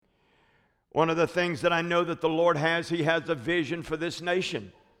One of the things that I know that the Lord has, He has a vision for this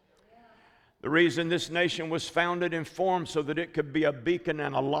nation. The reason this nation was founded and formed so that it could be a beacon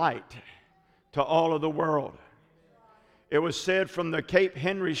and a light to all of the world. It was said from the Cape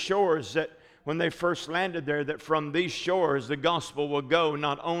Henry shores that when they first landed there, that from these shores the gospel will go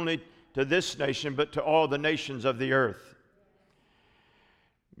not only to this nation but to all the nations of the earth.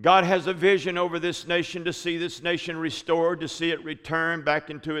 God has a vision over this nation, to see this nation restored, to see it return back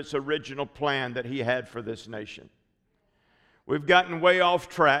into its original plan that He had for this nation. We've gotten way off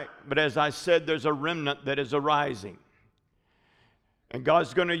track, but as I said, there's a remnant that is arising. And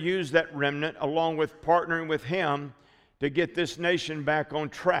God's going to use that remnant along with partnering with Him to get this nation back on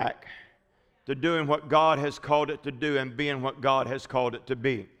track to doing what God has called it to do and being what God has called it to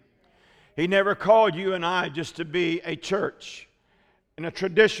be. He never called you and I just to be a church in a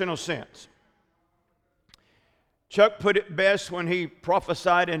traditional sense. Chuck put it best when he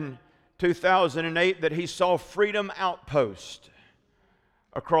prophesied in 2008 that he saw freedom outposts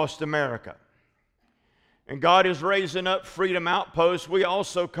across America. And God is raising up freedom outposts. We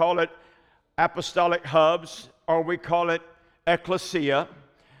also call it apostolic hubs, or we call it ecclesia.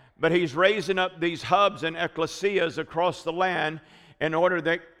 But He's raising up these hubs and ecclesias across the land in order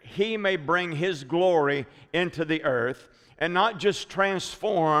that He may bring His glory into the earth, and not just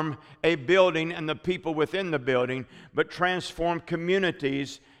transform a building and the people within the building, but transform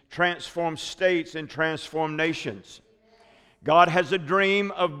communities, transform states, and transform nations. God has a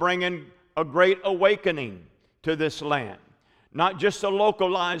dream of bringing a great awakening to this land. Not just a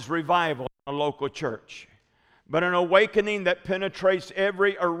localized revival in a local church, but an awakening that penetrates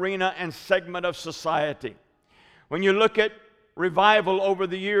every arena and segment of society. When you look at revival over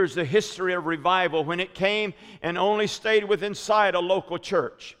the years, the history of revival, when it came and only stayed within inside a local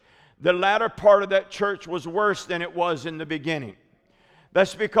church, the latter part of that church was worse than it was in the beginning.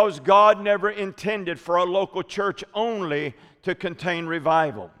 That's because God never intended for a local church only to contain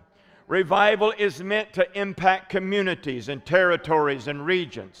revival. Revival is meant to impact communities and territories and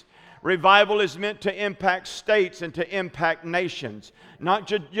regions. Revival is meant to impact states and to impact nations, not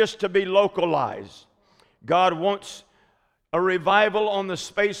just to be localized. God wants a revival on the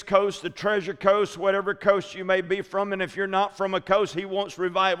Space Coast, the Treasure Coast, whatever coast you may be from, and if you're not from a coast, He wants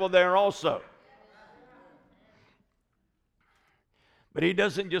revival there also. But He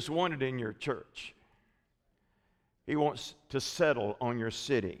doesn't just want it in your church. He wants to settle on your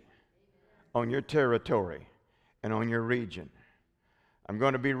city, on your territory, and on your region. I'm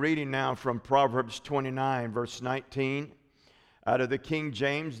going to be reading now from Proverbs 29, verse 19, out of the King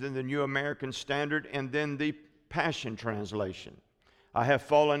James, then the New American Standard, and then the Passion Translation. I have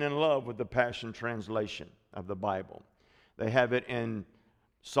fallen in love with the Passion Translation of the Bible. They have it in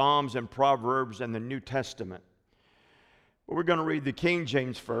Psalms and Proverbs and the New Testament. But we're going to read the King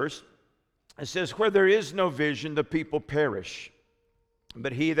James first. It says, "Where there is no vision, the people perish.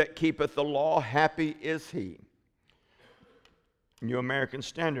 But he that keepeth the law, happy is he." New American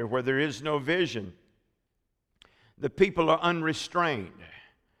Standard, "Where there is no vision, the people are unrestrained.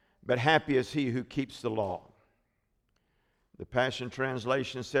 But happy is he who keeps the law." The Passion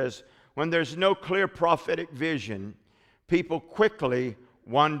Translation says, "When there's no clear prophetic vision, people quickly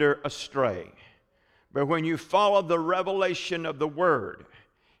wander astray. But when you follow the revelation of the Word,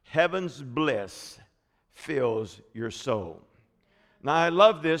 heaven's bliss fills your soul." Now, I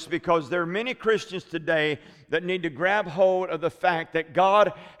love this because there are many Christians today that need to grab hold of the fact that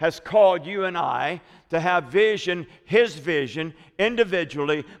God has called you and I to have vision, His vision,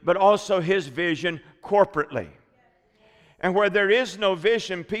 individually, but also His vision corporately. And where there is no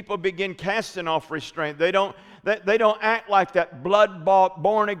vision, people begin casting off restraint. They don't act like that blood-bought,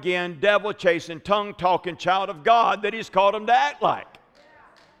 born-again, devil-chasing, tongue-talking child of God that He's called them to act like.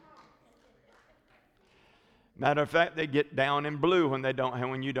 Matter of fact, they get down in blue when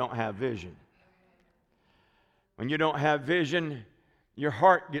you don't have vision. When you don't have vision, your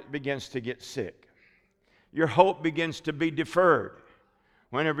heart begins to get sick. Your hope begins to be deferred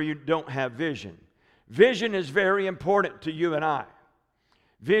whenever you don't have vision. Vision is very important to you and I.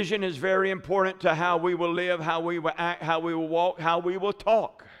 Vision is very important to how we will live, how we will act, how we will walk, how we will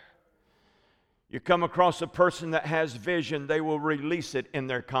talk. You come across a person that has vision, they will release it in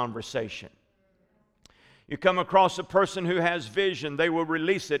their conversation. You come across a person who has vision, they will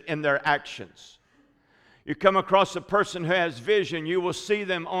release it in their actions. You come across a person who has vision, you will see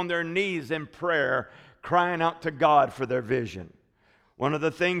them on their knees in prayer, crying out to God for their vision. One of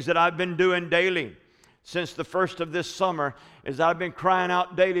the things that I've been doing daily since the first of this summer is I've been crying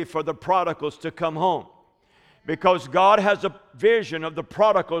out daily for the prodigals to come home. Because God has a vision of the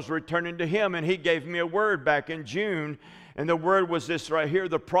prodigals returning to Him, and He gave me a word back in June And the word was this right here: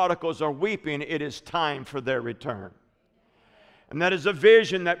 the prodigals are weeping. It is time for their return. And that is a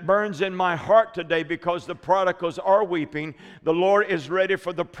vision that burns in my heart today, because the prodigals are weeping. The Lord is ready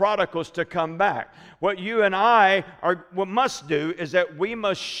for the prodigals to come back. What you and I must do is that we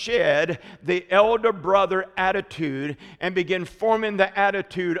must shed the elder brother attitude and begin forming the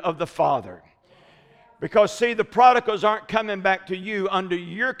attitude of the Father. Because, see, the prodigals aren't coming back to you under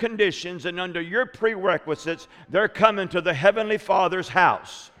your conditions and under your prerequisites. They're coming to the Heavenly Father's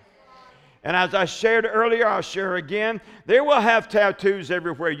house. And as I shared earlier, I'll share again, they will have tattoos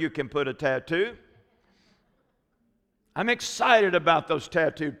everywhere you can put a tattoo. I'm excited about those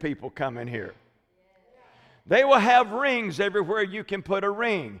tattooed people coming here. They will have rings everywhere you can put a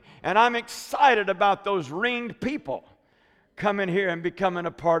ring. And I'm excited about those ringed people coming here and becoming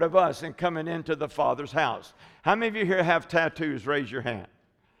a part of us and coming into the Father's house. How many of you here have tattoos? Raise your hand.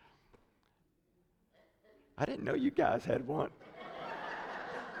 I didn't know you guys had one.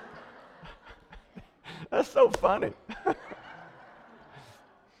 That's so funny.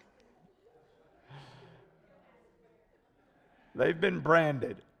 They've been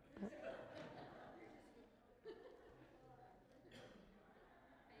branded.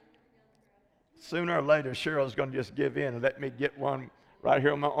 Sooner or later, Cheryl's going to just give in and let me get one right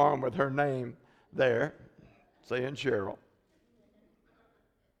here on my arm with her name there, saying Cheryl.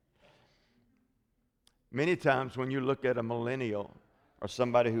 Many times when you look at a millennial or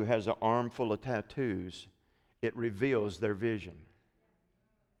somebody who has an arm full of tattoos, it reveals their vision.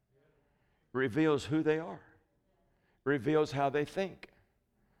 It reveals who they are. It reveals how they think.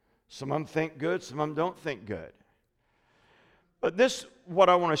 Some of them think good, some of them don't think good. But this, what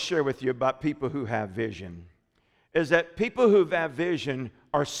I want to share with you about people who have vision, is that people who have vision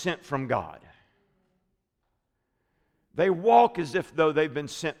are sent from God. They walk as if though they've been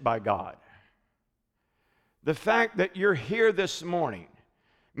sent by God. The fact that you're here this morning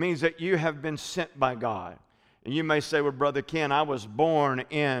means that you have been sent by God. And you may say, well, Brother Ken, I was born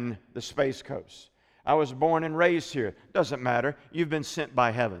in the Space Coast. I was born and raised here. Doesn't matter. You've been sent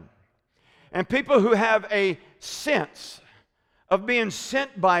by heaven. And people who have a sense of being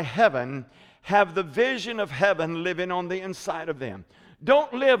sent by heaven have the vision of heaven living on the inside of them.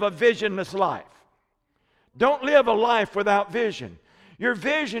 Don't live a visionless life. Don't live a life without vision. Your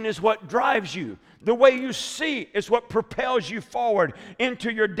vision is what drives you. The way you see is what propels you forward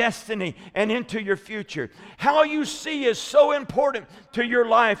into your destiny and into your future. How you see is so important to your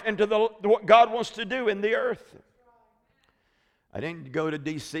life and to what God wants to do in the earth. I didn't go to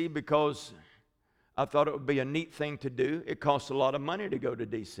D.C. because I thought it would be a neat thing to do. It costs a lot of money to go to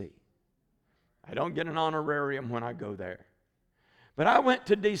D.C. I don't get an honorarium when I go there. But I went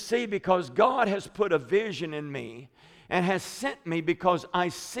to D.C. because God has put a vision in me and has sent me because I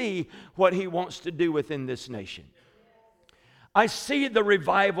see what He wants to do within this nation. I see the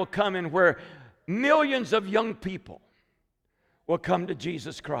revival coming where millions of young people will come to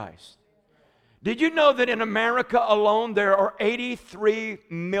Jesus Christ. Did you know that in America alone there are 83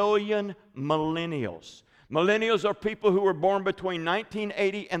 million millennials? Millennials are people who were born between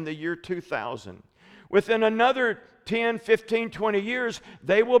 1980 and the year 2000. Within another 10, 15, 20 years,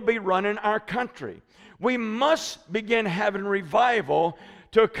 they will be running our country. We must begin having revival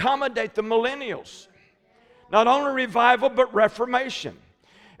to accommodate the millennials. Not only revival, but reformation.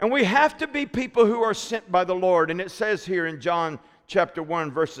 And we have to be people who are sent by the Lord. And it says here in John chapter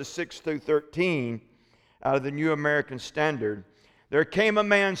 1, verses 6 through 13, out of the New American Standard, there came a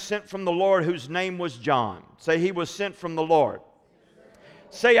man sent from the Lord whose name was John. Say, he was sent from the Lord.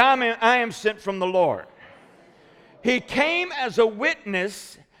 Say, I am sent from the Lord. He came as a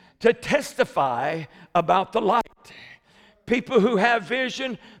witness to testify about the light. People who have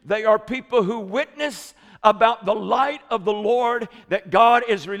vision, they are people who witness about the light of the Lord that God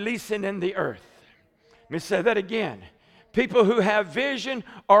is releasing in the earth. Let me say that again. People who have vision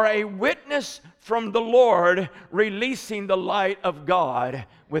are a witness from the Lord releasing the light of God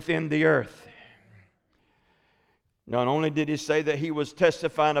within the earth. Not only did he say that he was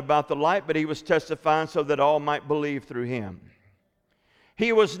testifying about the light, but he was testifying so that all might believe through him.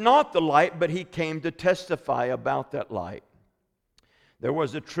 He was not the light, but he came to testify about that light. There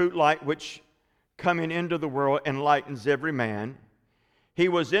was a true light which coming into the world enlightens every man. He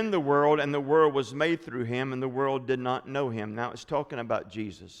was in the world, and the world was made through him, and the world did not know him. Now it's talking about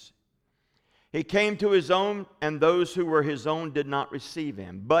Jesus. He came to his own, and those who were his own did not receive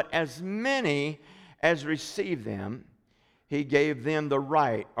him. But as many as received them, he gave them the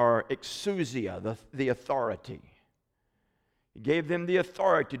right, or exousia, the authority. He gave them the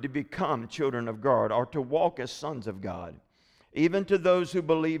authority to become children of God, or to walk as sons of God, even to those who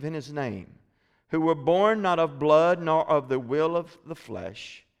believe in his name, who were born not of blood, nor of the will of the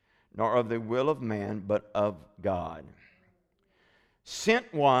flesh, nor of the will of man, but of God.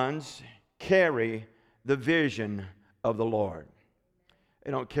 Sent ones carry the vision of the Lord.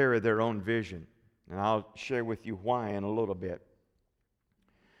 They don't carry their own vision. And I'll share with you why in a little bit.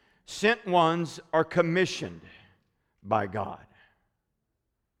 Sent ones are commissioned by God.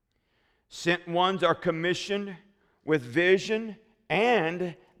 Sent ones are commissioned with vision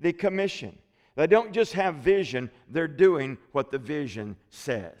and the commission. They don't just have vision, they're doing what the vision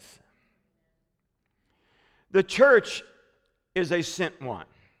says. The church is a sent one.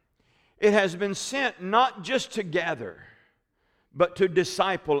 It has been sent not just to gather, but to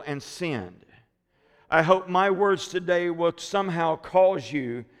disciple and send. I hope my words today will somehow cause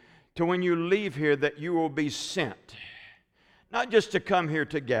you to, when you leave here, that you will be sent. Not just to come here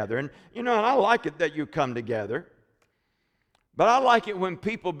together. And you know, I like it that you come together. But I like it when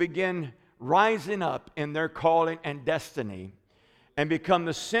people begin rising up in their calling and destiny and become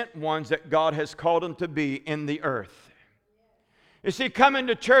the sent ones that God has called them to be in the earth. You see, coming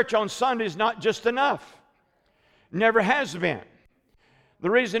to church on Sunday is not just enough. Never has been. The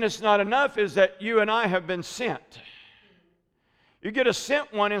reason it's not enough is that you and I have been sent. You get a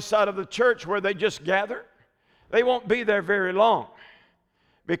sent one inside of the church where they just gather, they won't be there very long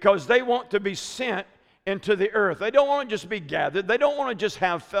because they want to be sent into the earth. They don't want to just be gathered. They don't want to just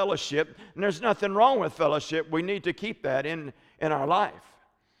have fellowship. And there's nothing wrong with fellowship. We need to keep that in our life.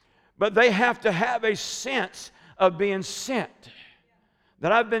 But they have to have a sense of being sent.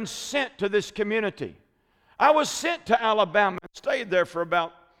 That I've been sent to this community. I was sent to Alabama and stayed there for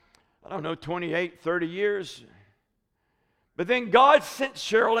about, 28, 30 years. But then God sent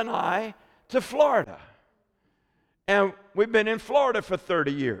Cheryl and I to Florida. And we've been in Florida for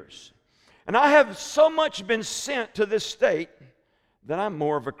 30 years. And I have so much been sent to this state that I'm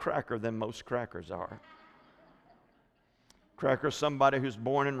more of a cracker than most crackers are. Cracker's somebody who's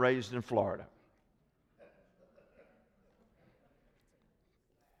born and raised in Florida.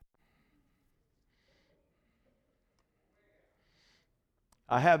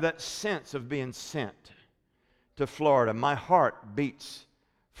 I have that sense of being sent to Florida. My heart beats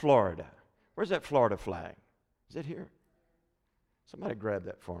Florida. Where's that Florida flag? Is it here? Somebody grab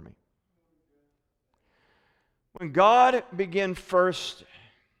that for me. When God began first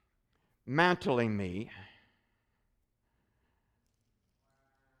mantling me,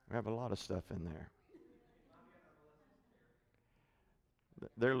 we have a lot of stuff in there.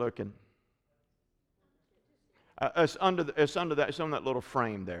 They're looking. It's on that little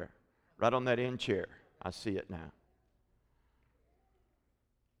frame there, right on that end chair. I see it now.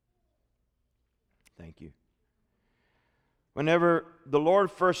 Thank you. Whenever the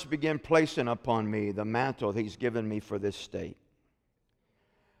Lord first began placing upon me the mantle He's given me for this state,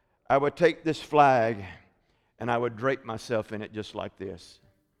 I would take this flag and I would drape myself in it just like this.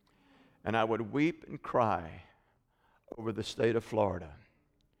 And I would weep and cry over the state of Florida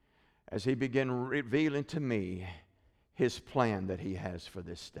as He began revealing to me His plan that He has for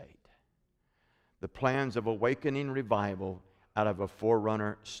this state. The plans of awakening revival out of a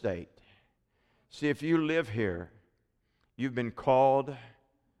forerunner state. See, if you live here, you've been called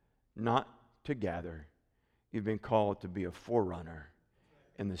not to gather. You've been called to be a forerunner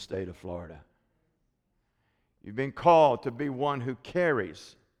in the state of Florida. You've been called to be one who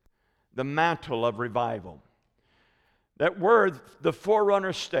carries the mantle of revival. That word, the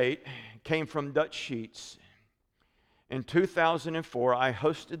forerunner state, came from Dutch Sheets. In 2004, I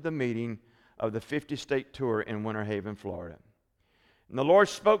hosted the meeting of the 50-state tour in Winter Haven, Florida. And the Lord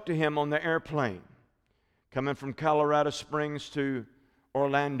spoke to him on the airplane coming from Colorado Springs to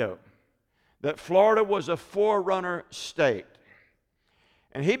Orlando, that Florida was a forerunner state.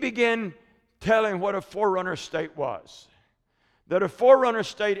 And He began telling what a forerunner state was. That a forerunner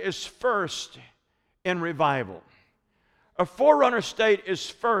state is first in revival. A forerunner state is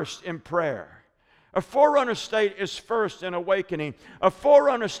first in prayer. A forerunner state is first in awakening. A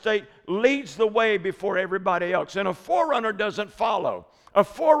forerunner state leads the way before everybody else. And a forerunner doesn't follow. A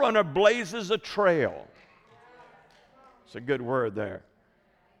forerunner blazes a trail. It's a good word there.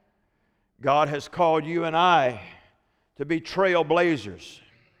 God has called you and I to be trailblazers,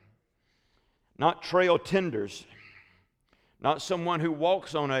 not trail tenders, not someone who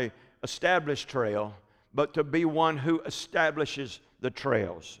walks on a established trail, but to be one who establishes the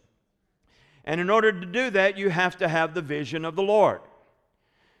trails. And in order to do that, you have to have the vision of the Lord.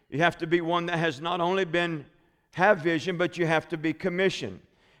 You have to be one that has not only have vision, but you have to be commissioned.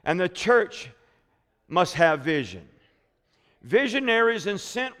 And the church must have vision. Visionaries and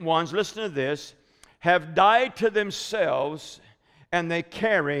sent ones, listen to this, have died to themselves and they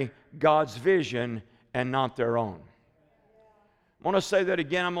carry God's vision and not their own. I want to say that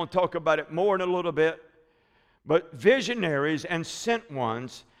again. I'm going to talk about it more in a little bit. But visionaries and sent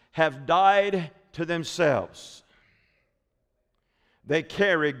ones have died to themselves. They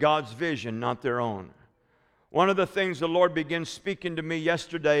carry God's vision, not their own. One of the things the Lord began speaking to me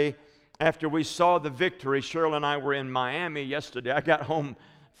yesterday after we saw the victory, Cheryl and I were in Miami yesterday. I got home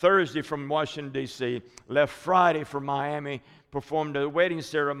Thursday from Washington, D.C., left Friday for Miami, performed a wedding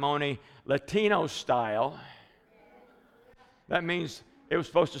ceremony Latino style. That means it was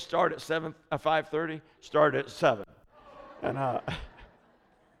supposed to start at 5:30, started at 7. And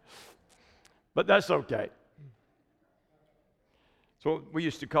but that's okay. It's what we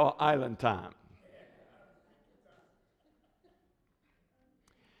used to call island time.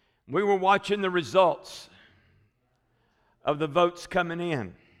 We were watching the results of the votes coming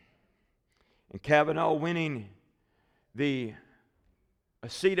in, and Kavanaugh winning a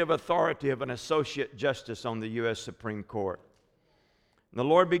seat of authority of an associate justice on the U.S. Supreme Court. And the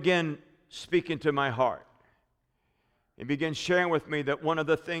Lord began speaking to my heart. He began sharing with me that one of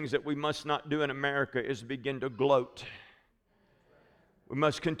the things that we must not do in America is begin to gloat. We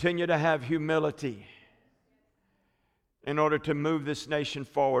must continue to have humility in order to move this nation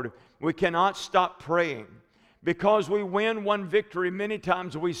forward. We cannot stop praying. Because we win one victory, many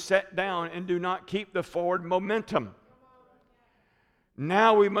times we sit down and do not keep the forward momentum.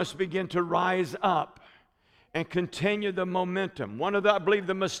 Now we must begin to rise up and continue the momentum. One of the, I believe,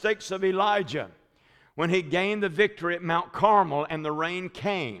 the mistakes of Elijah, when he gained the victory at Mount Carmel and the rain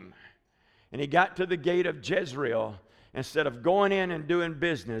came, and he got to the gate of Jezreel, instead of going in and doing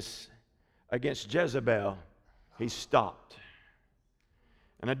business against Jezebel, he stopped.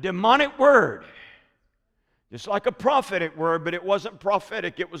 And a demonic word, just like a prophetic word, but it wasn't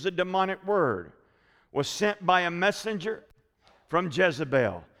prophetic, it was a demonic word, was sent by a messenger from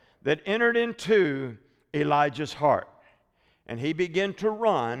Jezebel that entered into Elijah's heart. And he began to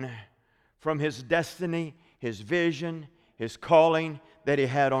run from his destiny, his vision, his calling that he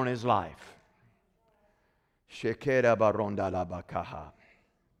had on his life.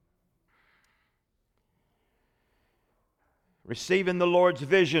 Receiving the Lord's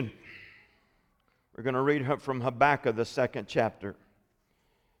vision. We're going to read from Habakkuk, the 2nd chapter,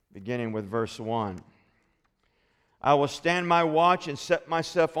 beginning with verse 1. I will stand my watch and set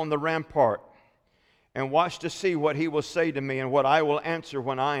myself on the rampart and watch to see what he will say to me and what I will answer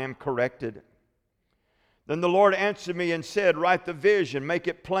when I am corrected. Then the Lord answered me and said, write the vision, make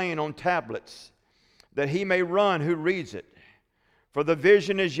it plain on tablets, that he may run who reads it. For the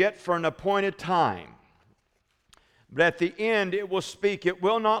vision is yet for an appointed time. But at the end it will speak, it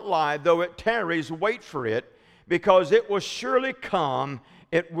will not lie, though it tarries, wait for it, because it will surely come,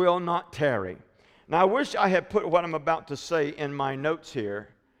 it will not tarry. Now I wish I had put what I'm about to say in my notes here,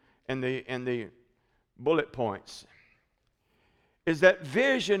 in the bullet points, is that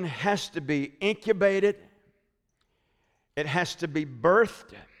vision has to be incubated, it has to be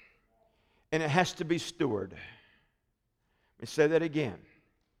birthed, and it has to be stewarded. Let me say that again.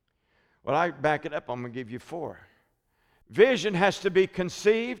 Well, I back it up, I'm going to give you 4. Vision has to be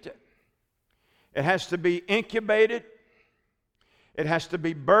conceived, it has to be incubated, it has to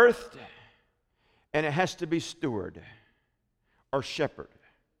be birthed, and it has to be stewarded or shepherded.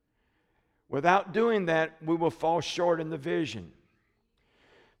 Without doing that, we will fall short in the vision.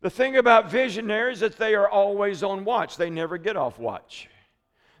 The thing about visionaries is that they are always on watch. They never get off watch.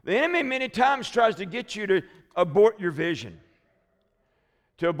 The enemy many times tries to get you to abort your vision,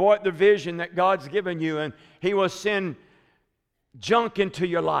 to abort the vision that God's given you, and he will send junk into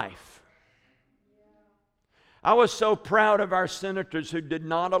your life. I was so proud of our senators who did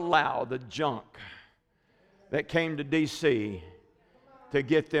not allow the junk that came to D.C. to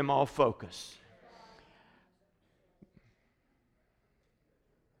get them off focus.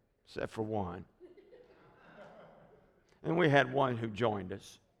 Except for one. And we had one who joined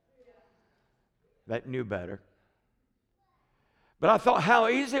us that knew better. But I thought how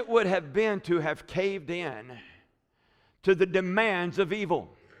easy it would have been to have caved in to the demands of evil.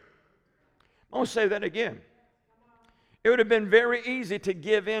 I'm going to say that again. It would have been very easy to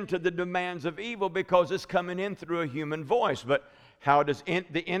give in to the demands of evil because it's coming in through a human voice. But how does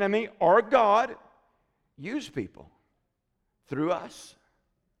the enemy or God use people? Through us.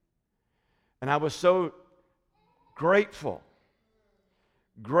 And I was so grateful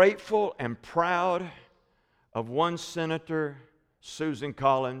and proud of one senator, Susan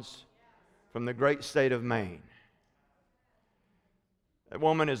Collins, from the great state of Maine. That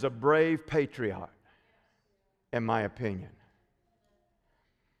woman is a brave patriot, in my opinion.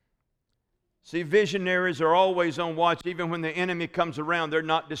 See, visionaries are always on watch. Even when the enemy comes around, they're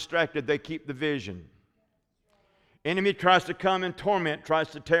not distracted. They keep the vision. Enemy tries to come and torment, tries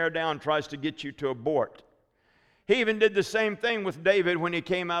to tear down, tries to get you to abort. He even did the same thing with David when he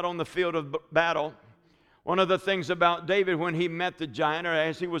came out on the field of battle. One of the things about David, when he met the giant, or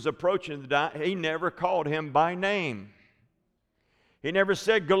as he was approaching the giant, he never called him by name. He never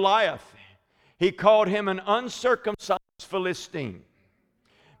said Goliath. He called him an uncircumcised Philistine,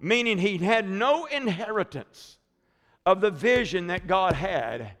 meaning he had no inheritance of the vision that God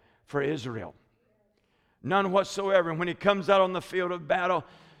had for Israel. None whatsoever. And when he comes out on the field of battle,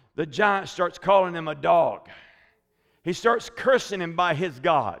 the giant starts calling him a dog. He starts cursing him by his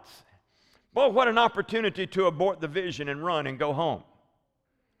gods. Boy, what an opportunity to abort the vision and run and go home.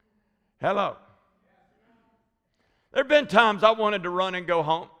 Hello. There have been times I wanted to run and go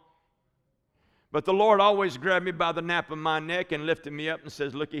home. But the Lord always grabbed me by the nape of my neck and lifted me up and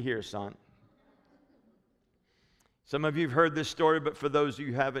says, looky here, son. Some of you have heard this story, but for those of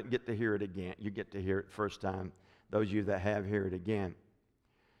you who haven't, get to hear it again. You get to hear it first time. Those of you that have, hear it again.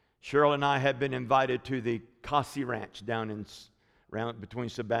 Cheryl and I had been invited to the Kasi Ranch down between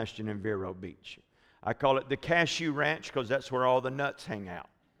Sebastian and Vero Beach. I call it the Cashew Ranch because that's where all the nuts hang out.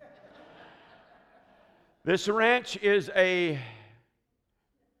 This ranch is a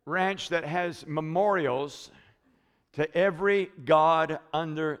ranch that has memorials to every god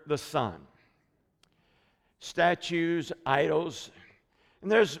under the sun. Statues, idols.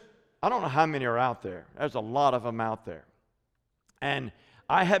 And I don't know how many are out there. There's a lot of them out there. And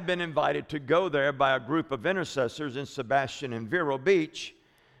I have been invited to go there by a group of intercessors in Sebastian and Vero Beach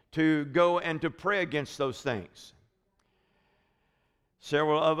to go and to pray against those things.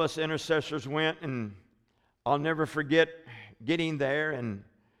 Several of us intercessors went, and I'll never forget getting there. And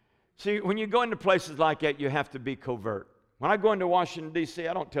see, when you go into places like that, you have to be covert. When I go into Washington, D.C.,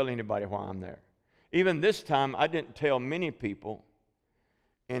 I don't tell anybody why I'm there. Even this time, I didn't tell many people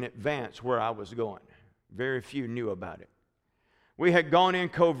in advance where I was going. Very few knew about it. We had gone in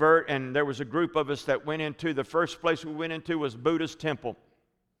covert, and there was a group of us that went into, the first place we went into was Buddha's temple.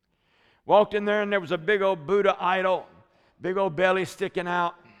 Walked in there, and there was a big old Buddha idol, big old belly sticking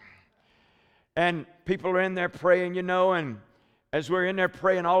out. And people are in there praying, and as we're in there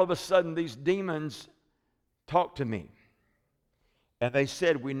praying, all of a sudden these demons talked to me. And they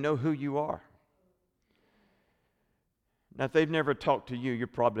said, we know who you are. Now, if they've never talked to you, you're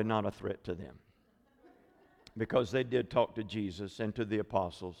probably not a threat to them. Because they did talk to Jesus and to the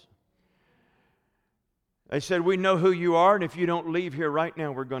apostles. They said, we know who you are, and if you don't leave here right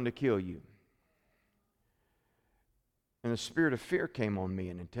now, we're going to kill you. And the spirit of fear came on me,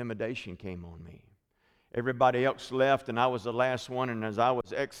 and intimidation came on me. Everybody else left, and I was the last one, and as I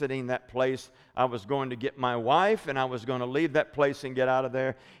was exiting that place, I was going to get my wife, and I was going to leave that place and get out of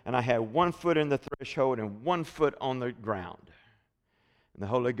there, and I had 1 foot in the threshold and 1 foot on the ground. And the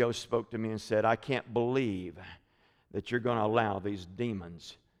Holy Ghost spoke to me and said, I can't believe that you're going to allow these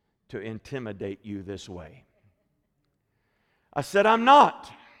demons to intimidate you this way. I said, I'm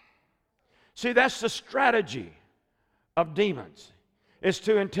not. See, that's the strategy of demons, is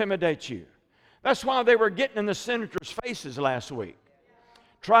to intimidate you. That's why they were getting in the senators' faces last week,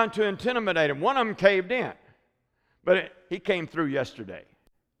 trying to intimidate them. One of them caved in, but he came through yesterday.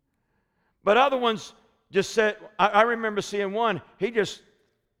 But other ones just said, I remember seeing one, he just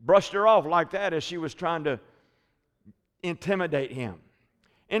brushed her off like that as she was trying to intimidate him.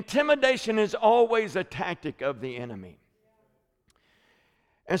 Intimidation is always a tactic of the enemy.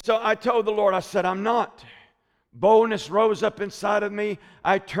 And so I told the Lord, I said, I'm not. Boldness rose up inside of me.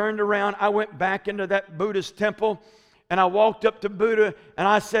 I turned around. I went back into that Buddhist temple, and I walked up to Buddha, and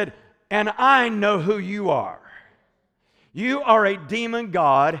I said, and I know who you are. You are a demon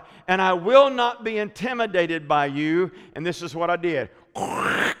god, and I will not be intimidated by you. And this is what I did.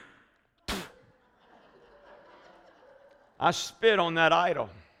 I spit on that idol.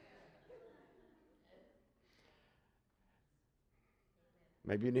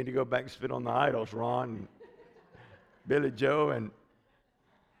 Maybe you need to go back and spit on the idols, Ron, Billy Joe, and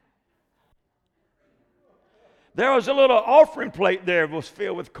there was a little offering plate there that was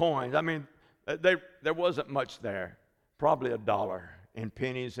filled with coins. I mean, there wasn't much there. Probably $1 in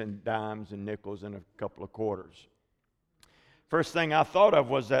pennies and dimes and nickels and a couple of quarters. First thing I thought of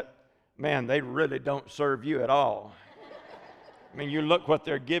was that, man, they really don't serve you at all. I mean, you look what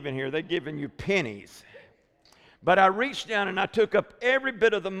they're giving here. They're giving you pennies. But I reached down and I took up every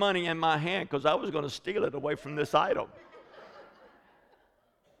bit of the money in my hand because I was going to steal it away from this idol.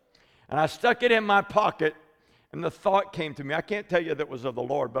 And I stuck it in my pocket, and the thought came to me. I can't tell you that it was of the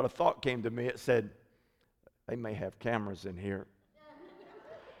Lord, but a thought came to me. It said, they may have cameras in here.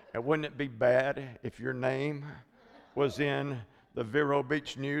 And wouldn't it be bad if your name was in the Vero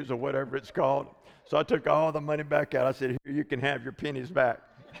Beach News or whatever it's called? So I took all the money back out. I said, here, you can have your pennies back.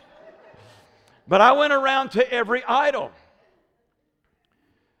 But I went around to every idol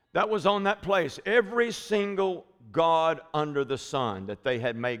that was on that place. Every single god under the sun that they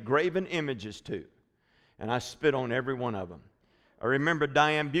had made graven images to. And I spit on every one of them. I remember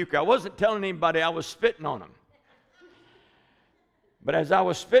Diane Bucher. I wasn't telling anybody I was spitting on them. But as I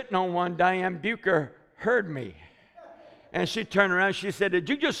was spitting on one, Diane Bucher heard me. And she turned around, she said, did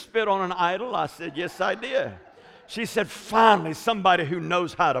you just spit on an idol? I said, yes, I did. She said, finally, somebody who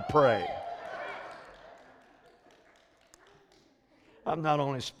knows how to pray. I've not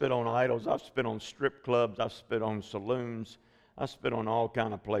only spit on idols, I've spit on strip clubs, I've spit on saloons, I've spit on all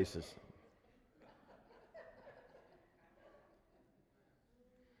kind of places.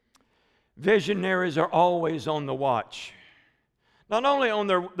 Visionaries are always on the watch. Not only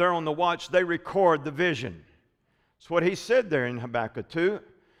they're on the watch, they record the vision. That's what he said there in Habakkuk 2.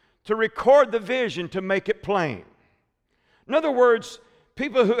 To record the vision, to make it plain. In other words,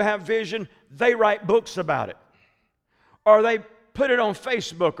 people who have vision, they write books about it. Or they put it on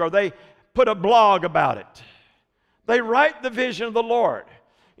Facebook, or they put a blog about it. They write the vision of the Lord.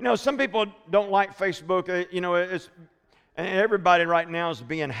 You know, some people don't like Facebook. And everybody right now is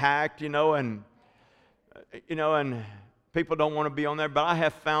being hacked, and people don't want to be on there. But I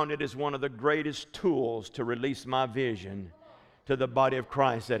have found it is one of the greatest tools to release my vision to the body of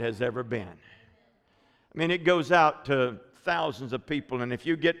Christ that has ever been. I mean, it goes out to thousands of people. And if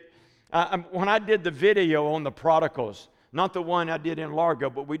you get, when I did the video on the prodigals, not the one I did in Largo,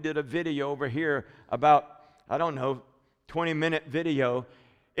 but we did a video over here about, 20-minute video.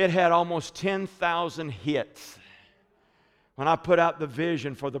 It had almost 10,000 hits when I put out the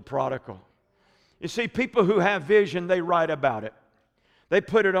vision for the prodigal. You see, people who have vision, they write about it. They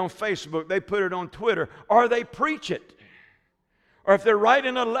put it on Facebook, they put it on Twitter, or they preach it. Or if they're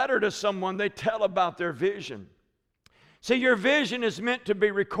writing a letter to someone, they tell about their vision. See, your vision is meant to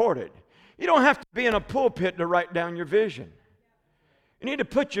be recorded. You don't have to be in a pulpit to write down your vision. You need to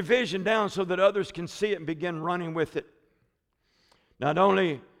put your vision down so that others can see it and begin running with it. Not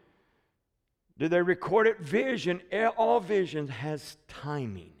only do they record it, all vision has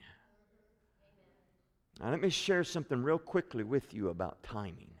timing. Now let me share something real quickly with you about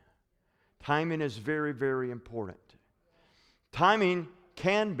timing. Timing is very, very important. Timing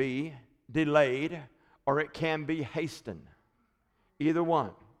can be delayed or it can be hastened. Either one.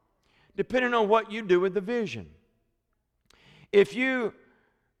 Depending on what you do with the vision. If you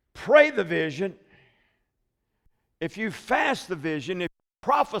pray the vision, if you fast the vision, if you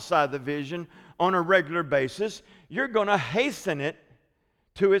prophesy the vision on a regular basis, you're going to hasten it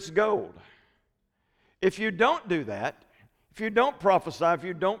to its goal. If you don't do that, if you don't prophesy, if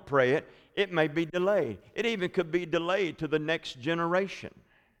you don't pray it, it may be delayed. It even could be delayed to the next generation.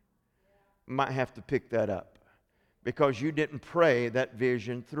 Might have to pick that up because you didn't pray that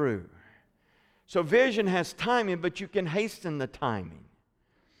vision through. So vision has timing, but you can hasten the timing.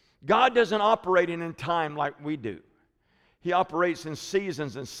 God doesn't operate in time like we do. He operates in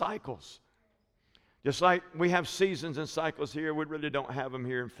seasons and cycles. Just like we have seasons and cycles here, we really don't have them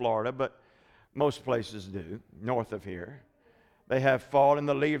here in Florida, but most places do, north of here. They have fall and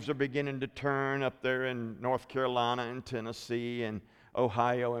the leaves are beginning to turn up there in North Carolina and Tennessee and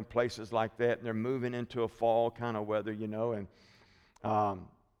Ohio and places like that. And they're moving into a fall kind of weather, and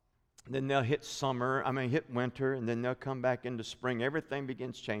then they'll hit winter, and then they'll come back into spring. Everything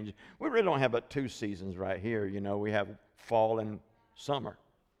begins changing. We really don't have but two seasons right here, We have fall and summer.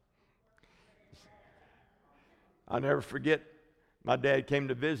 I'll never forget, my dad came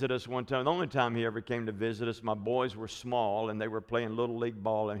to visit us one time. The only time he ever came to visit us, my boys were small, and they were playing Little League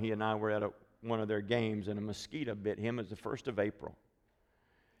ball, and he and I were at one of their games, and a mosquito bit him. It was the 1st of April.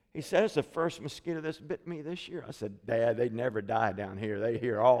 He said, it's the first mosquito that's bit me this year. I said, Dad, they never die down here. They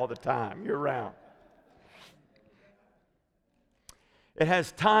here all the time, year-round. It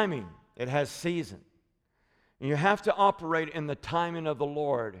has timing. It has season. And you have to operate in the timing of the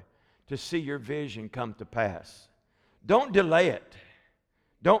Lord to see your vision come to pass. Don't delay it.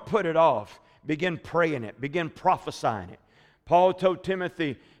 Don't put it off. Begin praying it. Begin prophesying it. Paul told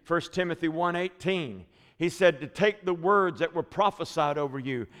Timothy, 1 Timothy 1:18, he said to take the words that were prophesied over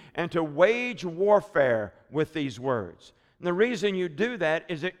you and to wage warfare with these words. And the reason you do that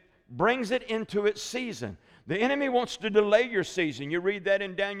is it brings it into its season. The enemy wants to delay your season. You read that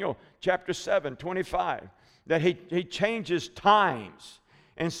in Daniel chapter 7:25, that he changes times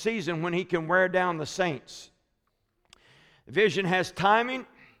and season when he can wear down the saints. Vision has timing,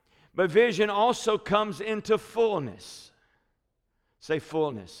 but vision also comes into fullness. Say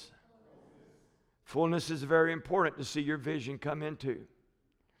fullness. Fullness is very important to see your vision come into.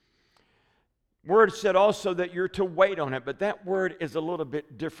 Word said also that you're to wait on it, but that word is a little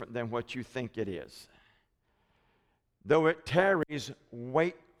bit different than what you think it is. Though it tarries,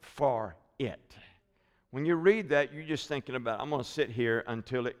 wait for it. When you read that, you're just thinking about, I'm going to sit here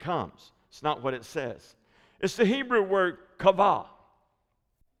until it comes. It's not what it says. It's the Hebrew word kavah.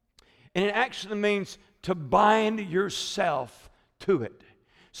 And it actually means to bind yourself to it.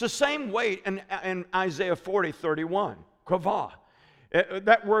 It's the same wait in Isaiah 40:31, kavah.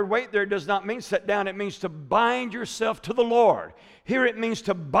 That word wait there does not mean sit down. It means to bind yourself to the Lord. Here it means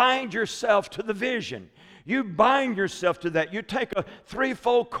to bind yourself to the vision. You bind yourself to that. You take a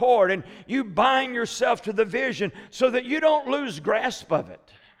threefold cord and you bind yourself to the vision so that you don't lose grasp of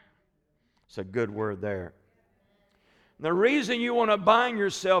it. It's a good word there. And the reason you want to bind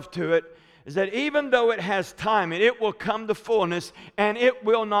yourself to it is that even though it has time, and it will come to fullness and it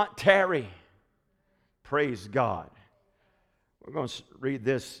will not tarry. Praise God. We're going to read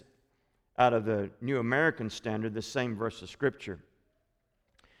this out of the New American Standard, the same verse of Scripture.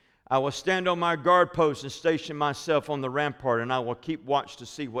 I will stand on my guard post and station myself on the rampart, and I will keep watch to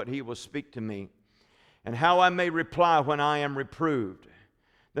see what he will speak to me, and how I may reply when I am reproved.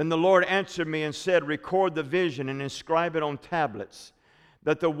 Then the Lord answered me and said, record the vision and inscribe it on tablets,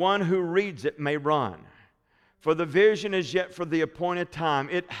 that the one who reads it may run. For the vision is yet for the appointed time.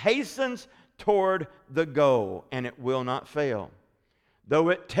 It hastens toward the goal, and it will not fail. Though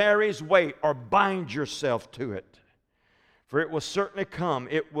it tarries, wait, or bind yourself to it. For it will certainly come.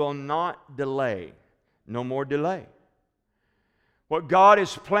 It will not delay. No more delay. What God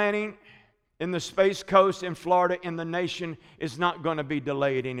is planning in the Space Coast, in Florida, in the nation, is not going to be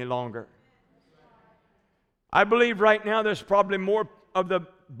delayed any longer. I believe right now there's probably more of the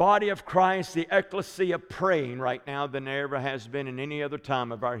body of Christ, the ecclesia, praying right now than there ever has been in any other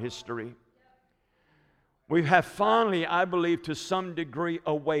time of our history. We have finally, I believe, to some degree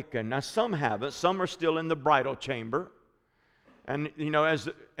awakened. Now, some haven't. Some are still in the bridal chamber. And,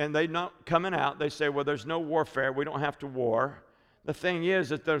 and they're not coming out. They say, well, there's no warfare. We don't have to war. The thing is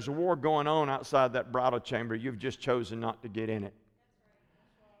that there's a war going on outside that bridal chamber. You've just chosen not to get in it.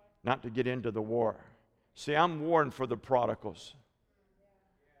 Not to get into the war. See, I'm warring for the prodigals.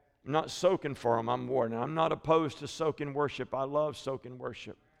 I'm not soaking for them. I'm warring. I'm not opposed to soaking worship. I love soaking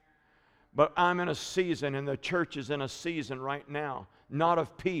worship. But I'm in a season, and the church is in a season right now, not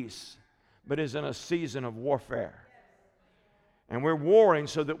of peace, but is in a season of warfare. And we're warring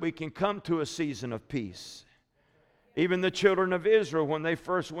so that we can come to a season of peace. Even the children of Israel, when they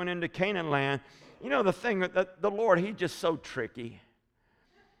first went into Canaan land, the thing that the Lord, He's just so tricky.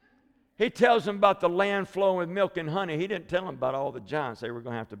 He tells them about the land flowing with milk and honey. He didn't tell them about all the giants they were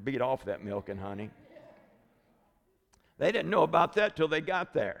going to have to beat off that milk and honey. They didn't know about that till they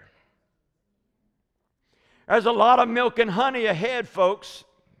got there. There's a lot of milk and honey ahead, folks.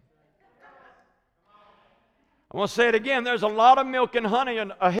 I'm going to say it again. There's a lot of milk and honey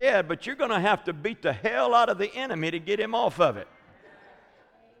ahead, but you're going to have to beat the hell out of the enemy to get him off of it.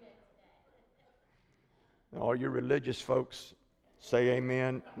 All you religious folks, say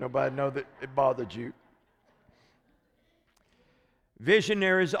amen. Nobody know that it bothered you.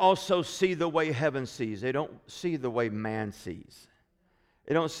 Visionaries also see the way heaven sees. They don't see the way man sees.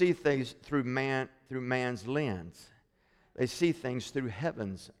 They don't see things through man's lens. They see things through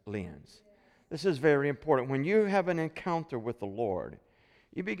heaven's lens. This is very important. When you have an encounter with the Lord,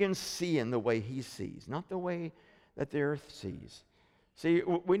 you begin seeing the way He sees, not the way that the earth sees. See,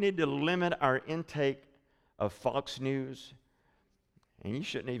 we need to limit our intake of Fox News, and you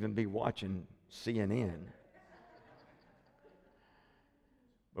shouldn't even be watching CNN.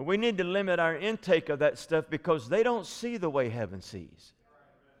 But we need to limit our intake of that stuff because they don't see the way heaven sees.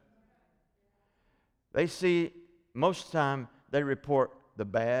 They see, most of the time, they report the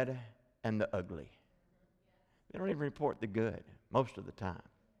bad and the ugly. They don't even report the good most of the time.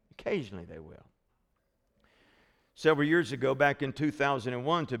 Occasionally they will. Several years ago, back in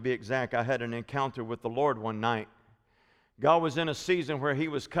 2001 to be exact, I had an encounter with the Lord one night. God was in a season where He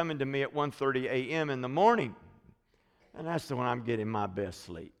was coming to me at 1:30 a.m. in the morning. And that's when I'm getting my best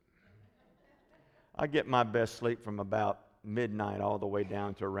sleep. I get my best sleep from about midnight all the way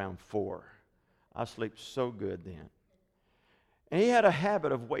down to around 4. I sleep so good then. And He had a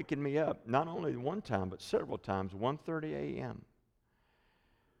habit of waking me up, not only one time, but several times, 1:30 a.m.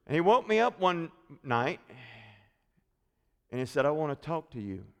 And He woke me up one night, and He said, I want to talk to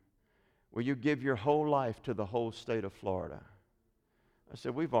you. Will you give your whole life to the whole state of Florida? I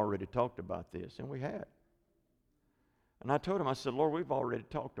said, we've already talked about this, and we had. And I told Him, I said, Lord, we've already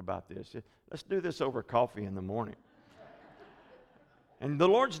talked about this. Let's do this over coffee in the morning. And the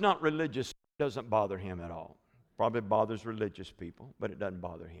Lord's not religious. It doesn't bother him at all. Probably bothers religious people, but it doesn't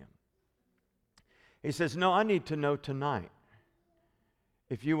bother him. He says, no, I need to know tonight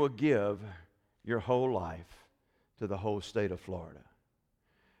if you will give your whole life to the whole state of Florida.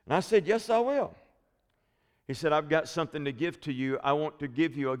 And I said, yes, I will. He said, I've got something to give to you. I want to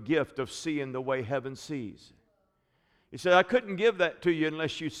give you a gift of seeing the way heaven sees. He said, I couldn't give that to you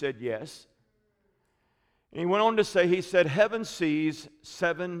unless you said yes. And he went on to say, he said, heaven sees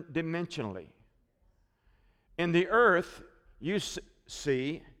 7-dimensionally. In the earth, you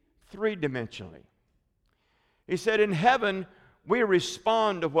see 3-dimensionally. He said, in heaven, we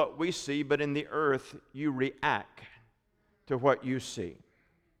respond to what we see, but in the earth, you react to what you see.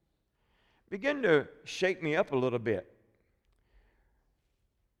 Began to shake me up a little bit.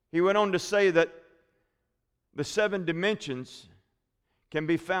 He went on to say that the 7 dimensions can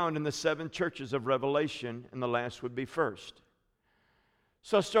be found in the 7 churches of Revelation, and the last would be first.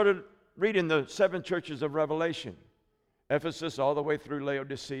 So I started reading the 7 churches of Revelation. Ephesus all the way through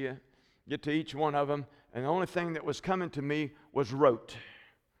Laodicea. Get to each one of them, and the only thing that was coming to me was rote.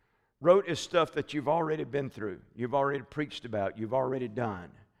 Rote is stuff that you've already been through, you've already preached about, you've already done.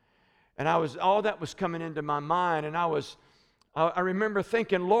 And all that was coming into my mind, and I remember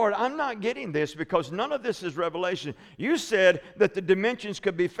thinking, Lord, I'm not getting this because none of this is revelation. You said that the dimensions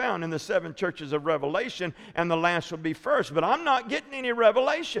could be found in the 7 churches of Revelation, and the last would be first, but I'm not getting any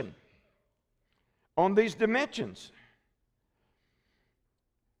revelation on these dimensions.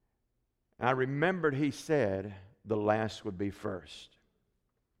 I remembered he said the last would be first.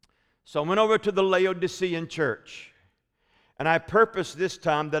 So I went over to the Laodicean church, and I purposed this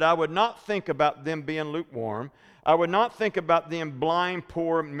time that I would not think about them being lukewarm. I would not think about them blind,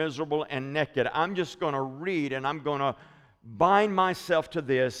 poor, miserable, and naked. I'm just going to read, and I'm going to bind myself to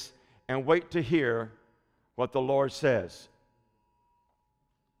this and wait to hear what the Lord says.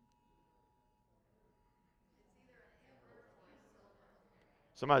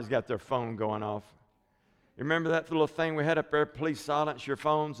 Somebody's got their phone going off. You remember that little thing we had up there, please silence your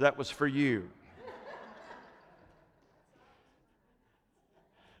phones? That was for you.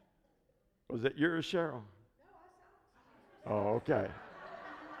 Was it yours, Cheryl? Oh, okay.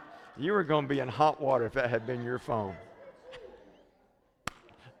 You were going to be in hot water if that had been your phone.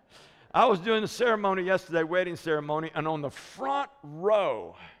 I was doing the ceremony yesterday, wedding ceremony, and on the front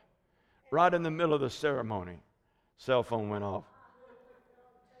row, right in the middle of the ceremony, cell phone went off.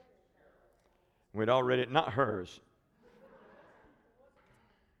 We'd already, not hers.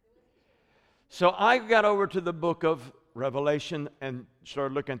 So I got over to the book of Revelation and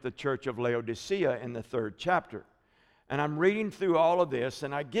started looking at the church of Laodicea in the 3rd chapter. And I'm reading through all of this,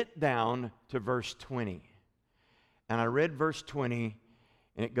 and I get down to verse 20. And I read verse 20,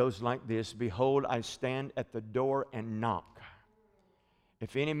 and it goes like this: Behold, I stand at the door and knock.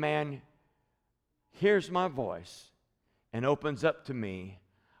 If any man hears my voice and opens up to me,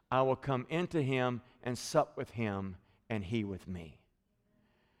 I will come into him and sup with him, and he with me.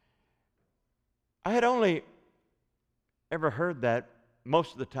 I had only ever heard that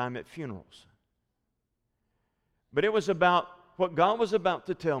most of the time at funerals. But it was about, what God was about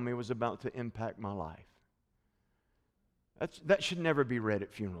to tell me was about to impact my life. That should never be read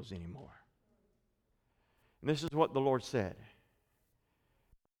at funerals anymore. And this is what the Lord said.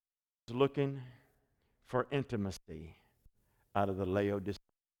 He's looking for intimacy out of the Laodicean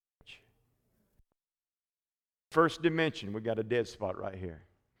church. First dimension, we got a dead spot right here.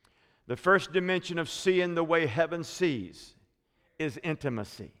 The first dimension of seeing the way heaven sees is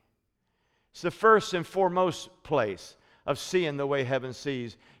intimacy. It's the first and foremost place of seeing the way heaven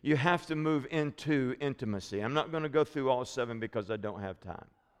sees. You have to move into intimacy. I'm not going to go through all 7 because I don't have time.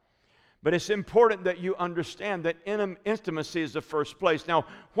 But it's important that you understand that intimacy is the first place. Now,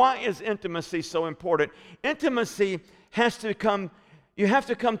 why is intimacy so important? Intimacy has to come, you have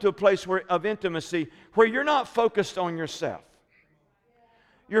to come to a place of intimacy where you're not focused on yourself.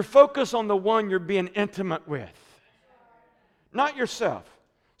 You're focused on the one you're being intimate with, not yourself.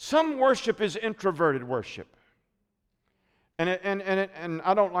 Some worship is introverted worship. And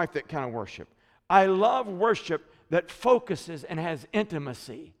I don't like that kind of worship. I love worship that focuses and has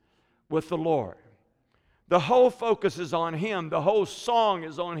intimacy with the Lord. The whole focus is on Him. The whole song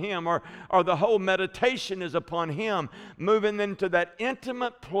is on Him, or the whole meditation is upon Him, moving into that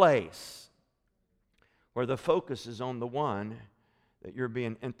intimate place where the focus is on the one that you're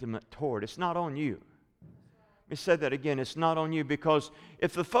being intimate toward. It's not on you. Let me say that again. It's not on you, because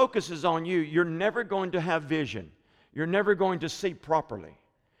if the focus is on you, you're never going to have vision. You're never going to see properly,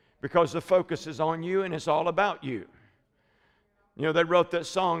 because the focus is on you and it's all about you. You know, they wrote that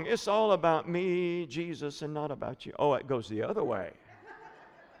song, it's all about me, Jesus, and not about you. Oh, it goes the other way.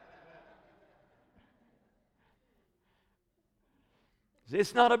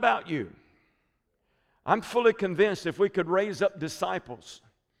 It's not about you. I'm fully convinced if we could raise up disciples,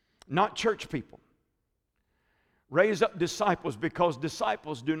 not church people, raise up disciples, because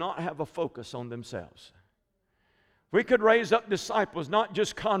disciples do not have a focus on themselves. We could raise up disciples, not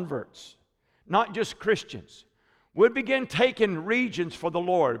just converts, not just Christians. We'd begin taking regions for the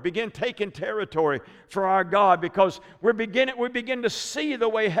Lord, begin taking territory for our God, because we begin to see the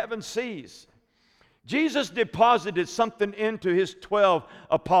way heaven sees. Jesus deposited something into his 12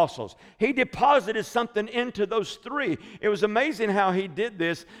 apostles. He deposited something into those three. It was amazing how he did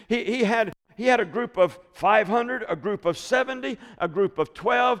this. He had a group of 500, a group of 70, a group of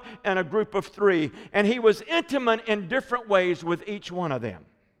 12, and a group of 3. And he was intimate in different ways with each one of them.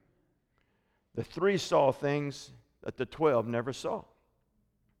 The 3 saw things that the 12 never saw.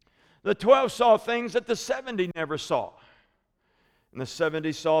 The 12 saw things that the 70 never saw. And the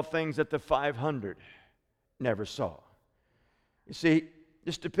 70 saw things that the 500 never saw. You see,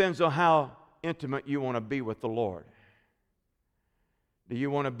 this depends on how intimate you want to be with the Lord. Do you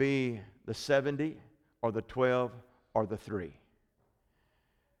want to be the 70 or the 12 or the 3?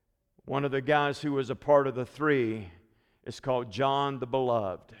 One of the guys who was a part of the 3 is called John the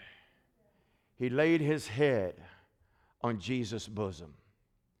Beloved. He laid his head on Jesus' bosom.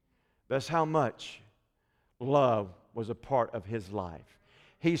 That's how much love was a part of his life.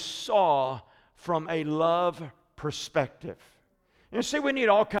 He saw from a love perspective. You see, we need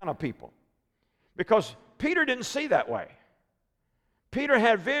all kind of people, because Peter didn't see that way. Peter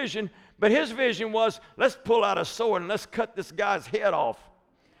had vision, but his vision was, let's pull out a sword and let's cut this guy's head off.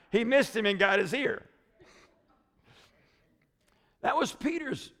 He missed him and got his ear. That was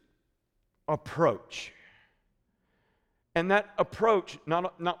Peter's approach. And that approach,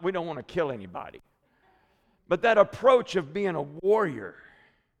 we don't want to kill anybody, but that approach of being a warrior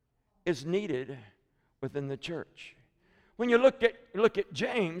is needed within the church. When you look at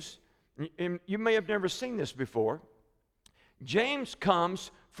James, and you may have never seen this before, James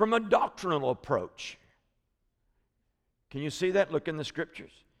comes from a doctrinal approach. Can you see that? Look in the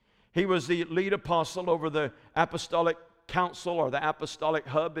scriptures. He was the lead apostle over the apostolic council, or the apostolic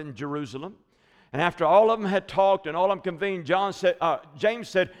hub in Jerusalem. And after all of them had talked and all of them convened, James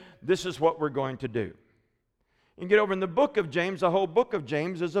said, this is what we're going to do. You get over in the book of James, the whole book of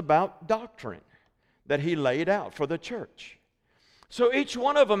James is about doctrine that he laid out for the church. So each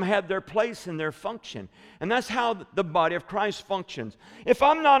one of them had their place and their function. And that's how the body of Christ functions. If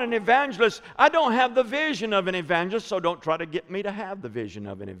I'm not an evangelist, I don't have the vision of an evangelist, so don't try to get me to have the vision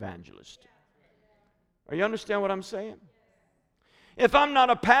of an evangelist. Are you understand what I'm saying? If I'm not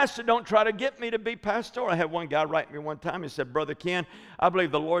a pastor, don't try to get me to be pastoral. I had one guy write me one time. He said, Brother Ken, I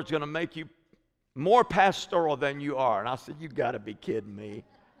believe the Lord's going to make you more pastoral than you are. And I said, you got to be kidding me.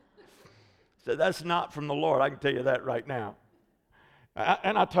 I said, that's not from the Lord. I can tell you that right now.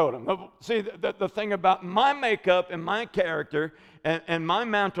 And I told him, see, the thing about my makeup and my character and my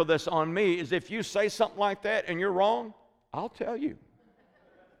mantle that's on me is, if you say something like that and you're wrong, I'll tell you.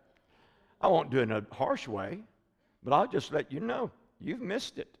 I won't do it in a harsh way, but I'll just let you know. You've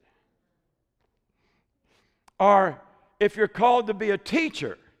missed it. Or if you're called to be a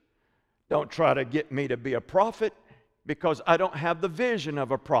teacher, don't try to get me to be a prophet, because I don't have the vision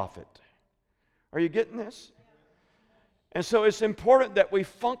of a prophet. Are you getting this? And so it's important that we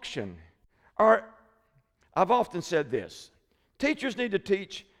function. I've often said this. Teachers need to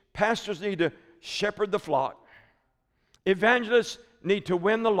teach. Pastors need to shepherd the flock. Evangelists need to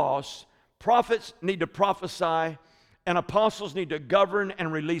win the lost. Prophets need to prophesy. And apostles need to govern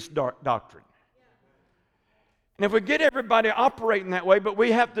and release doctrine. And if we get everybody operating that way, but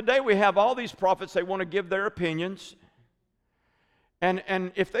today we have all these prophets, they want to give their opinions.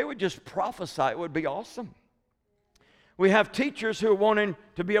 And if they would just prophesy, it would be awesome. We have teachers who are wanting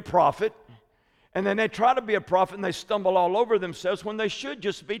to be a prophet, and then they try to be a prophet and they stumble all over themselves when they should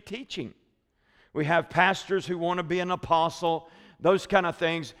just be teaching. We have pastors who want to be an apostle, those kind of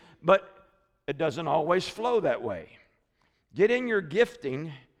things, but it doesn't always flow that way. Get in your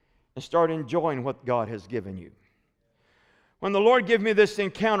gifting and start enjoying what God has given you. When the Lord gave me this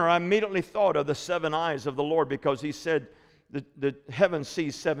encounter, I immediately thought of the 7 eyes of the Lord, because he said the heaven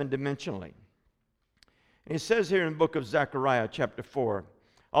sees 7-dimensionally. And he says here in the book of Zechariah chapter 4,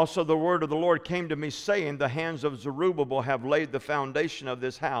 also the word of the Lord came to me, saying, the hands of Zerubbabel have laid the foundation of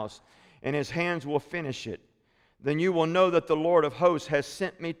this house, and his hands will finish it. Then you will know that the Lord of hosts has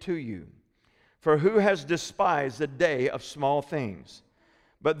sent me to you. For who has despised the day of small things?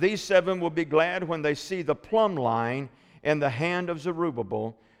 But these 7 will be glad when they see the plumb line in the hand of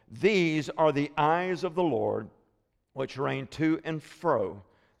Zerubbabel. These are the eyes of the Lord, which reign to and fro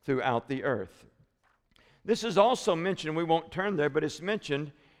throughout the earth. This is also mentioned, we won't turn there, but it's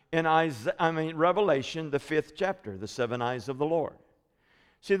mentioned in Revelation, the 5th chapter, the 7 eyes of the Lord.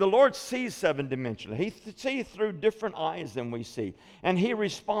 See, the Lord sees 7-dimensionally. He sees through different eyes than we see. And He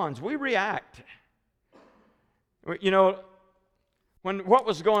responds. We react. You know, when what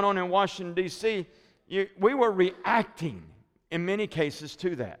was going on in Washington, D.C., we were reacting in many cases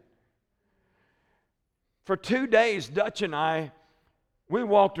to that. For 2 days, Dutch and I, we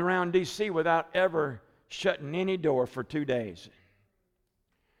walked around D.C. without ever shutting any door for 2 days.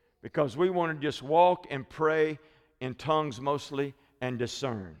 Because we wanted to just walk and pray in tongues mostly and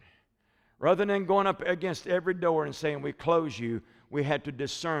discern. Rather than going up against every door and saying, we close you, we had to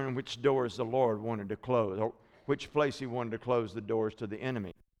discern which doors the Lord wanted to close, or which place He wanted to close the doors to the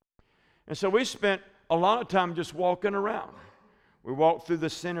enemy. And so we spent a lot of time just walking around. We walked through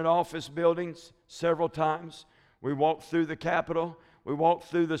the Senate office buildings several times. We walked through the Capitol. We walked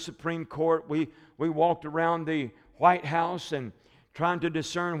through the Supreme Court. We walked around the White House and trying to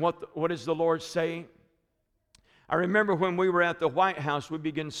discern what is the Lord saying. I remember when we were at the White House, we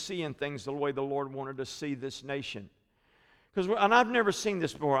began seeing things the way the Lord wanted to see this nation. And I've never seen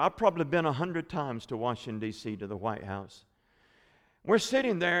this before. I've probably been 100 times to Washington, D.C., to the White House. We're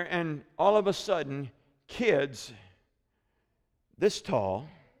sitting there, and all of a sudden, kids this tall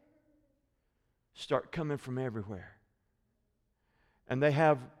start coming from everywhere. And they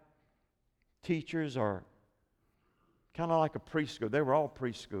have teachers or kind of like a preschool. They were all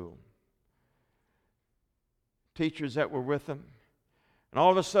preschool. Teachers that were with them. And all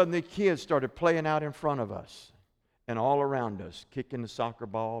of a sudden, the kids started playing out in front of us and all around us, kicking the soccer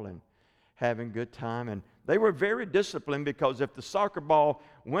ball and having good time. And they were very disciplined, because if the soccer ball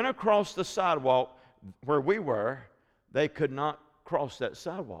went across the sidewalk where we were, they could not cross that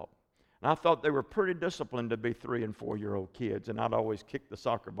sidewalk. And I thought they were pretty disciplined to be 3- and 4-year-old kids, and I'd always kick the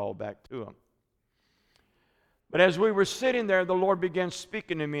soccer ball back to them. But as we were sitting there, the Lord began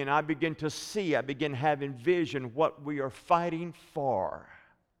speaking to me, and I began to see, I began having vision what we are fighting for.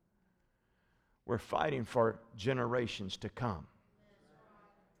 We're fighting for generations to come.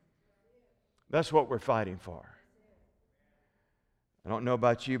 That's what we're fighting for. I don't know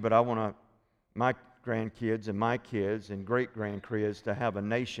about you, but I want my grandkids and my kids and great-grandkids to have a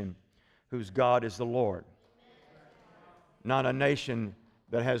nation whose God is the Lord. Not a nation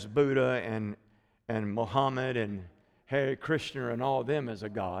that has Buddha and Muhammad and Hare Krishna and all them as a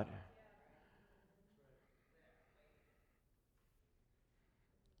God.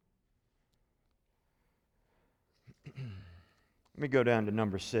 Let me go down to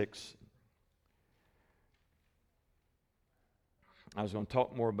number 6. I was going to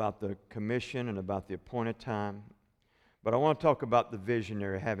talk more about the commission and about the appointed time, but I want to talk about the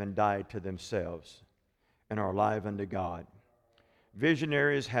visionary having died to themselves and are alive unto God.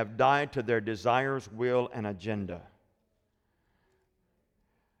 Visionaries have died to their desires, will, and agenda.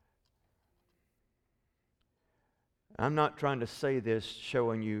 I'm not trying to say this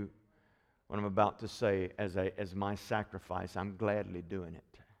showing you what I'm about to say as my sacrifice. I'm gladly doing it.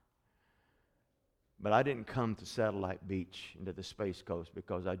 But I didn't come to Satellite Beach and to the Space Coast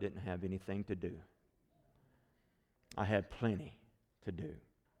because I didn't have anything to do. I had plenty to do,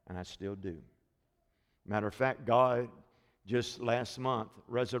 and I still do. Matter of fact, God just last month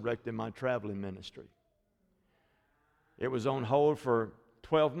resurrected my traveling ministry. It was on hold for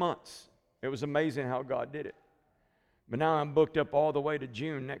 12 months. It was amazing how God did it. But now I'm booked up all the way to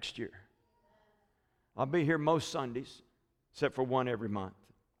June next year. I'll be here most Sundays, except for one every month.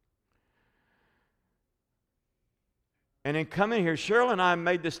 And in coming here, Cheryl and I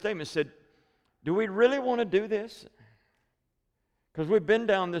made this statement, said, do we really want to do this? Because we've been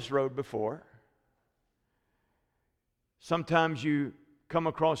down this road before. Sometimes you come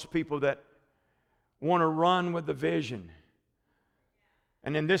across people that want to run with the vision.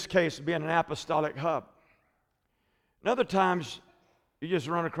 And in this case, being an apostolic hub. And other times, you just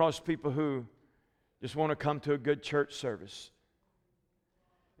run across people who just want to come to a good church service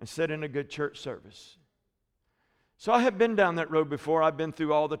and sit in a good church service. So I have been down that road before. I've been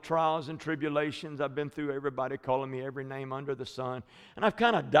through all the trials and tribulations. I've been through everybody calling me every name under the sun. And I've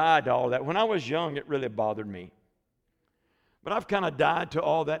kind of died to all that. When I was young, it really bothered me. But I've kind of died to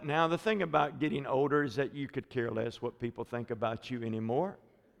all that now. The thing about getting older is that you could care less what people think about you anymore.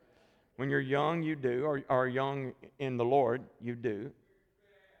 When you're young, you do, or young in the Lord, you do.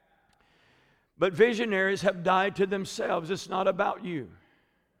 But visionaries have died to themselves. It's not about you.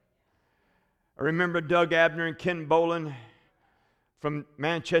 I remember Doug Abner and Ken Boland from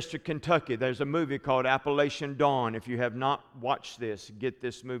Manchester, Kentucky. There's a movie called Appalachian Dawn. If you have not watched this, get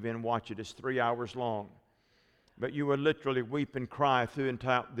this movie and watch it. It's 3 hours long. But you will literally weep and cry through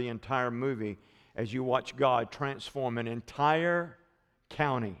the entire movie as you watch God transform an entire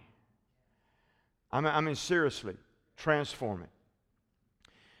county. I mean seriously, transform it.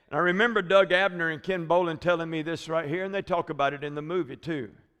 And I remember Doug Abner and Ken Boland telling me this right here, and they talk about it in the movie too,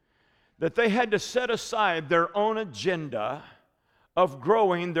 that they had to set aside their own agenda of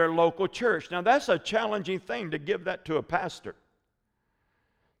growing their local church. Now that's a challenging thing to give that to a pastor.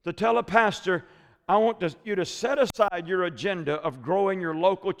 To tell a pastor, I want you to set aside your agenda of growing your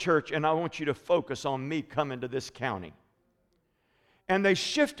local church, and I want you to focus on me coming to this county. And they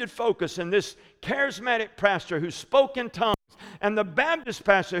shifted focus, and this charismatic pastor who spoke in tongues and the Baptist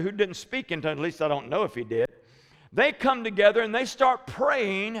pastor who didn't speak in tongues, at least I don't know if he did, they come together and they start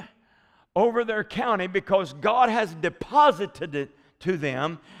praying over their county because God has deposited it to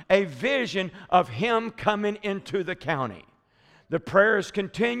them a vision of Him coming into the county. The prayers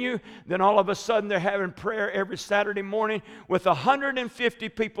continue. Then all of a sudden they're having prayer every Saturday morning with 150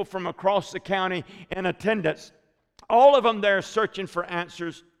 people from across the county in attendance. All of them there searching for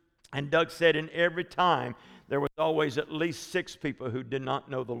answers. And Doug said in every time there was always at least 6 people who did not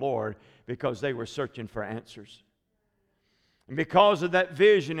know the Lord because they were searching for answers. And because of that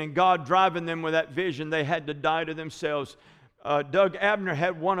vision and God driving them with that vision, they had to die to themselves. Doug Abner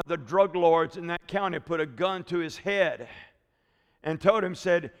had one of the drug lords in that county put a gun to his head and told him,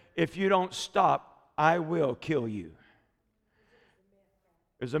 said, if you don't stop, I will kill you.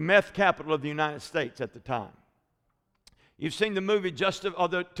 It was the meth capital of the United States at the time. You've seen the movie or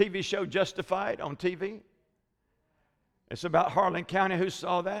the TV show Justified on TV? It's about Harlan County. Who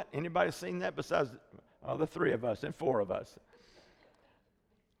saw that? Anybody seen that besides the 3 of us and 4 of us?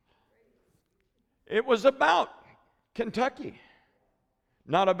 It was about Kentucky.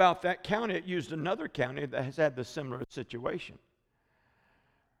 Not about that county. It used another county that has had the similar situation.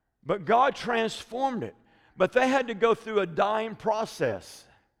 But God transformed it. But they had to go through a dying process.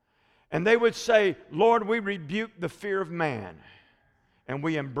 And they would say, Lord, we rebuke the fear of man, and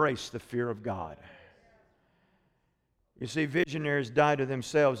we embrace the fear of God. You see, visionaries die to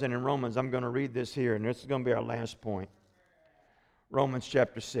themselves. And in Romans, I'm going to read this here, and this is going to be our last point. Romans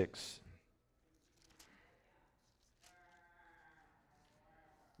chapter 6.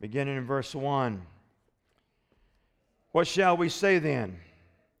 Beginning in verse 1. What shall we say then?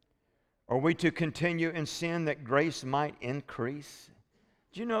 Are we to continue in sin that grace might increase?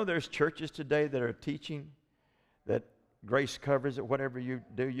 Do you know there's churches today that are teaching that grace covers it? Whatever you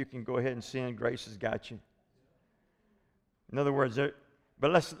do, you can go ahead and sin. Grace has got you. In other words,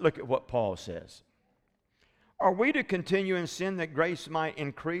 but let's look at what Paul says. Are we to continue in sin that grace might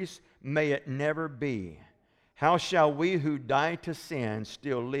increase? May it never be. How shall we who die to sin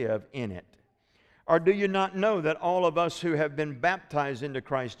still live in it? Or do you not know that all of us who have been baptized into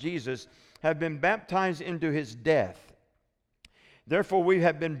Christ Jesus have been baptized into His death? Therefore we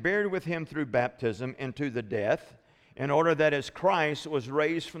have been buried with Him through baptism into the death, in order that as Christ was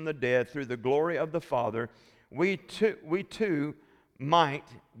raised from the dead through the glory of the Father, we too might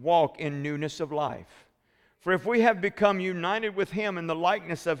walk in newness of life. For if we have become united with Him in the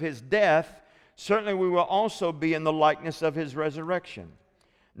likeness of His death, certainly we will also be in the likeness of His resurrection.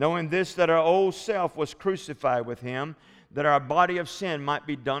 Knowing this, that our old self was crucified with Him, that our body of sin might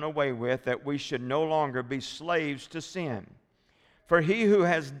be done away with, that we should no longer be slaves to sin. For he who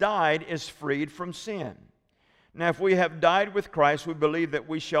has died is freed from sin. Now if we have died with Christ, we believe that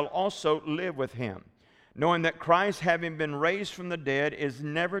we shall also live with Him. Knowing that Christ, having been raised from the dead, is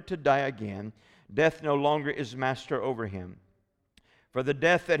never to die again, death no longer is master over Him. For the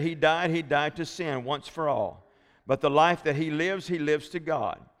death that He died to sin once for all. But the life that He lives to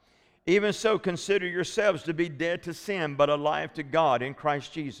God. Even so, consider yourselves to be dead to sin, but alive to God in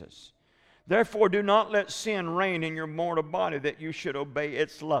Christ Jesus. Therefore, do not let sin reign in your mortal body, that you should obey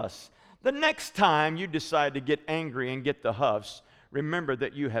its lusts. The next time you decide to get angry and get the huffs, remember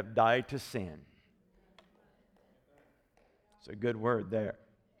that you have died to sin. It's a good word there.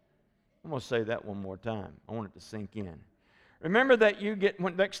 I'm going to say that one more time. I want it to sink in. Remember that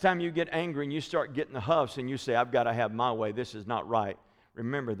next time you get angry and you start getting the huffs and you say, I've got to have my way, this is not right.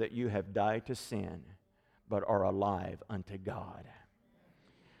 Remember that you have died to sin, but are alive unto God.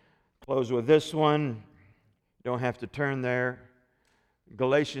 Close with this one. You don't have to turn there.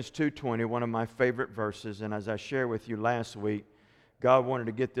 Galatians 2:20, one of my favorite verses. And as I shared with you last week, God wanted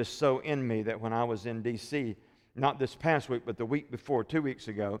to get this so in me that when I was in D.C., not this past week, but the week before, 2 weeks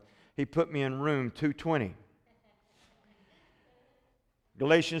ago, He put me in room 220.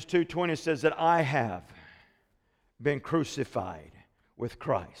 Galatians 2:20 says that I have been crucified with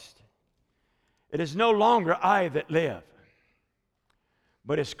Christ. It is no longer I that live,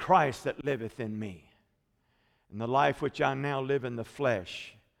 but it's Christ that liveth in me. And the life which I now live in the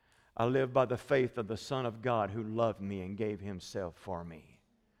flesh, I live by the faith of the Son of God who loved me and gave himself for me.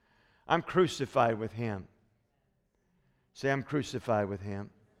 I'm crucified with him. Say, I'm crucified with him.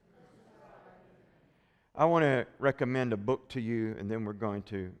 I want to recommend a book to you, and then we're going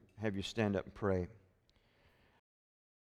to have you stand up and pray.